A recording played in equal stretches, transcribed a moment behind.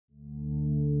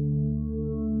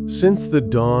Since the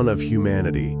dawn of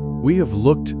humanity, we have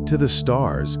looked to the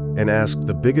stars and asked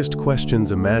the biggest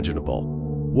questions imaginable.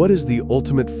 What is the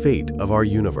ultimate fate of our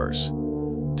universe?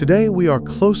 Today we are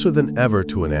closer than ever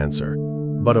to an answer,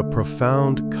 but a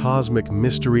profound cosmic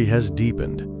mystery has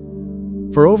deepened.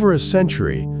 For over a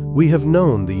century, we have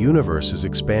known the universe is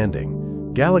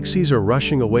expanding. Galaxies are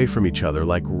rushing away from each other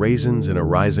like raisins in a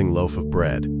rising loaf of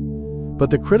bread. But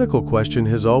the critical question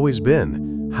has always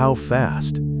been, how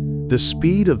fast? The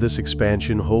speed of this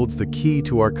expansion holds the key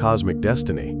to our cosmic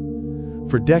destiny.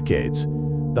 For decades,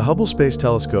 the Hubble Space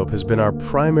Telescope has been our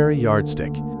primary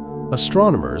yardstick.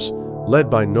 Astronomers, led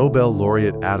by Nobel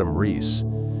laureate Adam Rees,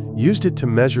 used it to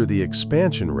measure the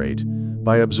expansion rate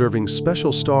by observing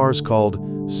special stars called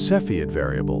Cepheid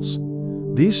variables.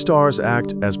 These stars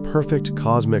act as perfect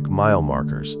cosmic mile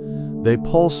markers. They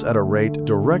pulse at a rate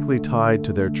directly tied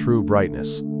to their true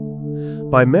brightness.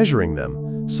 By measuring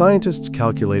them, scientists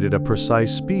calculated a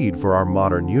precise speed for our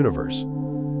modern universe.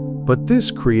 But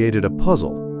this created a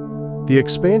puzzle. The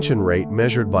expansion rate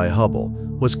measured by Hubble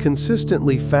was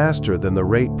consistently faster than the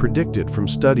rate predicted from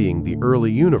studying the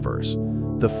early universe,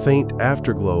 the faint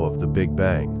afterglow of the Big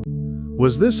Bang.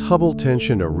 Was this Hubble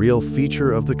tension a real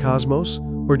feature of the cosmos,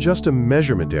 or just a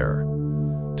measurement error?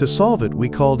 To solve it, we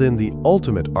called in the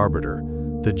ultimate arbiter,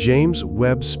 the James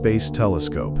Webb Space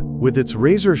Telescope. With its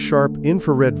razor-sharp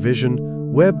infrared vision,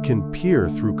 Webb can peer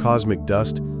through cosmic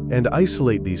dust and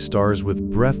isolate these stars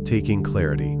with breathtaking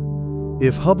clarity.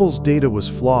 If Hubble's data was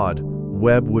flawed,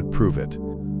 Webb would prove it.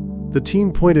 The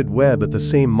team pointed Webb at the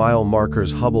same mile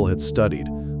markers Hubble had studied.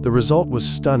 The result was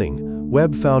stunning.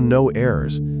 Webb found no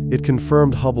errors. It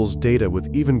confirmed Hubble's data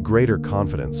with even greater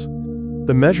confidence.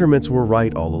 The measurements were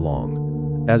right all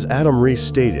along. As Adam Rees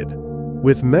stated,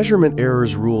 with measurement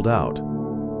errors ruled out,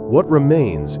 what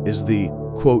remains is the,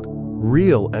 quote,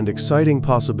 real and exciting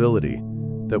possibility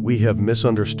that we have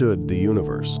misunderstood the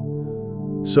universe.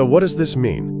 So what does this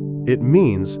mean? It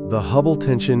means the Hubble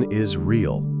tension is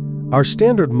real. Our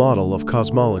standard model of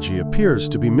cosmology appears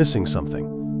to be missing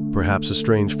something, perhaps a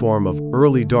strange form of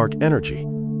early dark energy,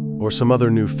 or some other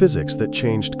new physics that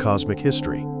changed cosmic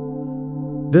history.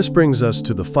 This brings us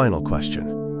to the final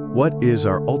question. What is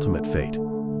our ultimate fate?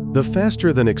 The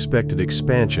faster-than-expected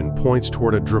expansion points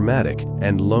toward a dramatic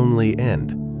and lonely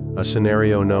end, a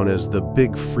scenario known as the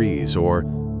Big Freeze or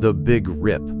the Big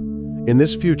Rip. In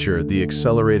this future, the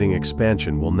accelerating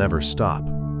expansion will never stop.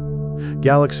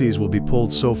 Galaxies will be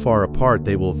pulled so far apart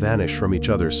they will vanish from each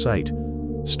other's sight.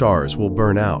 Stars will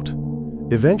burn out.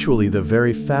 Eventually, the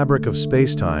very fabric of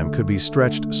space-time could be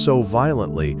stretched so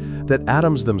violently that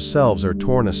atoms themselves are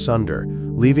torn asunder,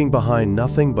 leaving behind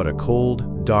nothing but a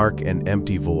cold, dark, and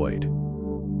empty void.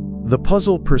 The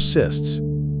puzzle persists,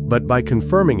 but by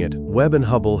confirming it, Webb and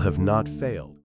Hubble have not failed.